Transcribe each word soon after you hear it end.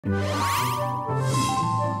Hello,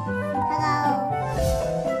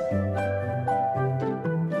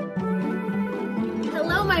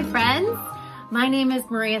 my friends. My name is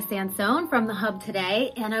Maria Sansone from the Hub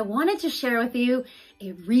today, and I wanted to share with you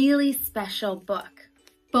a really special book.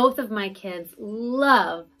 Both of my kids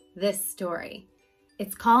love this story.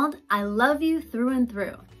 It's called I Love You Through and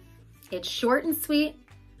Through. It's short and sweet,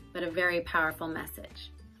 but a very powerful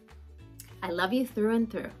message. I love you through and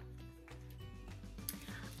through.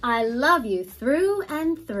 I love you through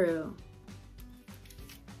and through.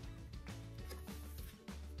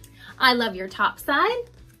 I love your top side.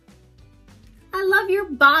 I love your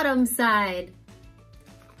bottom side.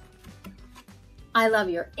 I love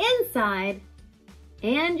your inside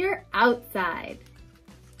and your outside.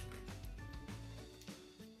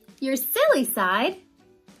 Your silly side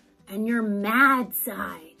and your mad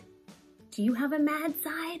side. Do you have a mad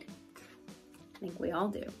side? I think we all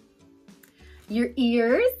do. Your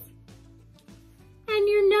ears and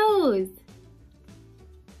your nose.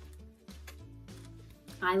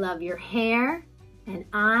 I love your hair and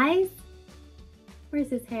eyes. Where's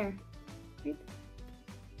his hair? Right.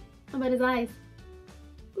 How about his eyes?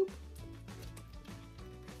 Boop.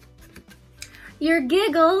 Your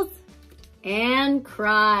giggles and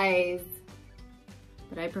cries.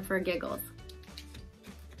 But I prefer giggles.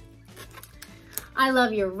 I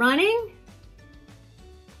love your running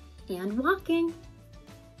and walking.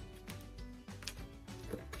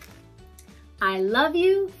 I love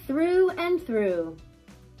you through and through.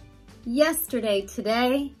 Yesterday,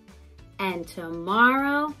 today, and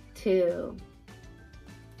tomorrow too.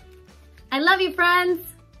 I love you, friends.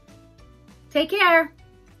 Take care.